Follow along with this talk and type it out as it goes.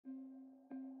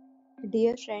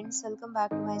Dear friends, welcome back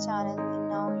to my channel, and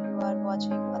now you are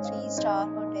watching a 3-star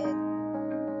hotel.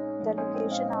 The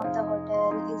location of the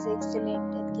hotel is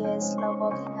excellent and guests love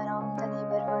walking around the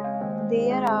neighborhood.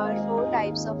 There are 4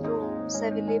 types of rooms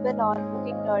available on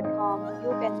booking.com.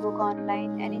 You can book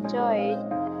online and enjoy it.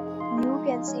 You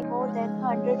can see more than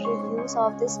 100 reviews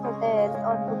of this hotel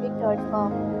on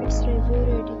booking.com. Its review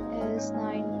rating is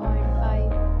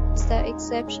 9.5. It's the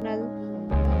exceptional.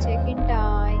 Check-in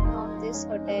time of this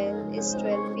hotel is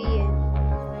 12 p.m.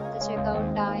 and the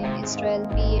checkout time is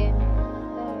 12 p.m.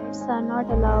 Pets are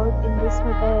not allowed in this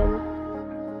hotel.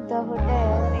 The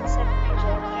hotel accepts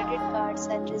major credit cards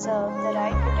and reserves the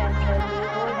right to temporarily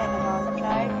hold an amount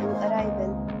prior to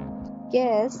arrival.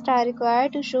 Guests are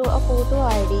required to show a photo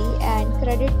ID and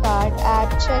credit card at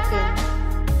check-in.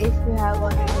 If you have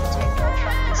already checked out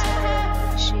from this hotel,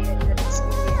 please share your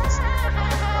experience in the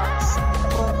comment box.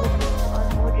 For booking or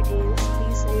more details,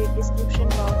 please read description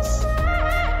box.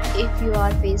 If you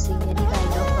are facing any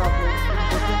kind of problem in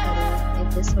booking a room in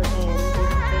this hotel, then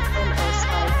you can tell us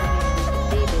by commenting.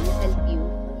 They will help you.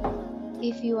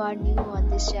 If you are new on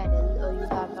this channel or you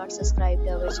have not subscribed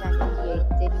our channel yet,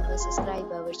 then you must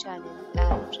subscribe our channel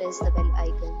and press the bell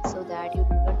icon so that you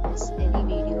do not miss any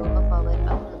video of our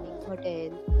upcoming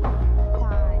hotel.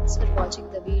 Thanks for watching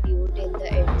the video till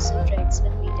the end. So friends,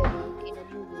 will meet again in a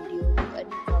new video with a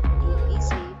new property. Be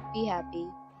safe, be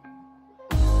happy.